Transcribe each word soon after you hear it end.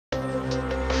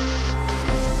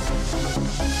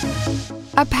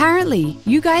Apparently,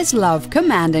 you guys love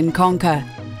Command and Conquer.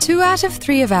 2 out of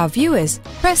 3 of our viewers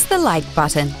pressed the like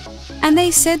button, and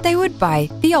they said they would buy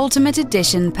the Ultimate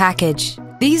Edition package.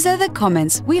 These are the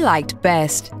comments we liked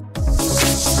best.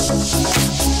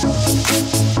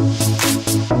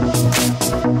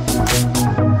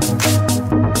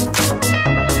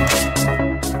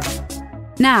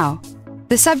 Now,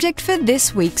 the subject for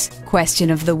this week's Question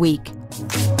of the Week.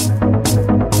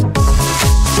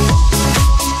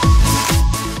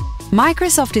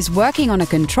 Microsoft is working on a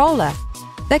controller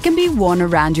that can be worn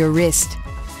around your wrist.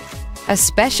 A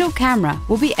special camera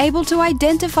will be able to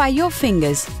identify your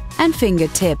fingers and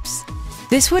fingertips.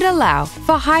 This would allow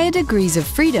for higher degrees of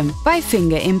freedom by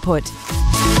finger input.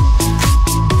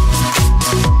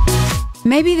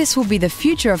 Maybe this will be the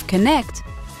future of Kinect,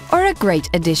 or a great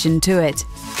addition to it.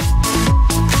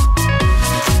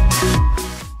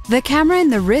 The camera in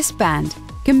the wristband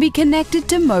can be connected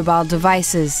to mobile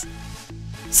devices,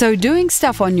 so doing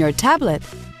stuff on your tablet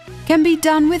can be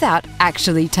done without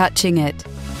actually touching it.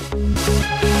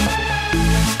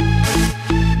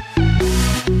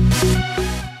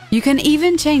 You can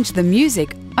even change the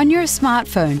music on your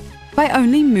smartphone by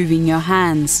only moving your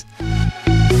hands.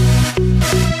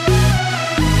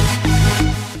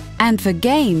 And for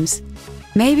games,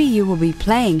 maybe you will be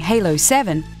playing Halo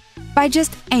 7 by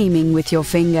just aiming with your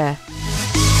finger.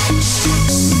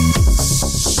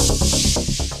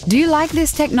 Do you like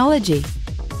this technology?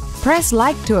 Press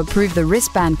like to approve the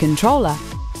wristband controller,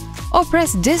 or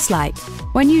press dislike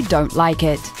when you don't like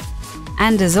it.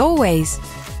 And as always,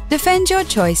 defend your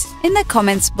choice in the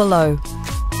comments below.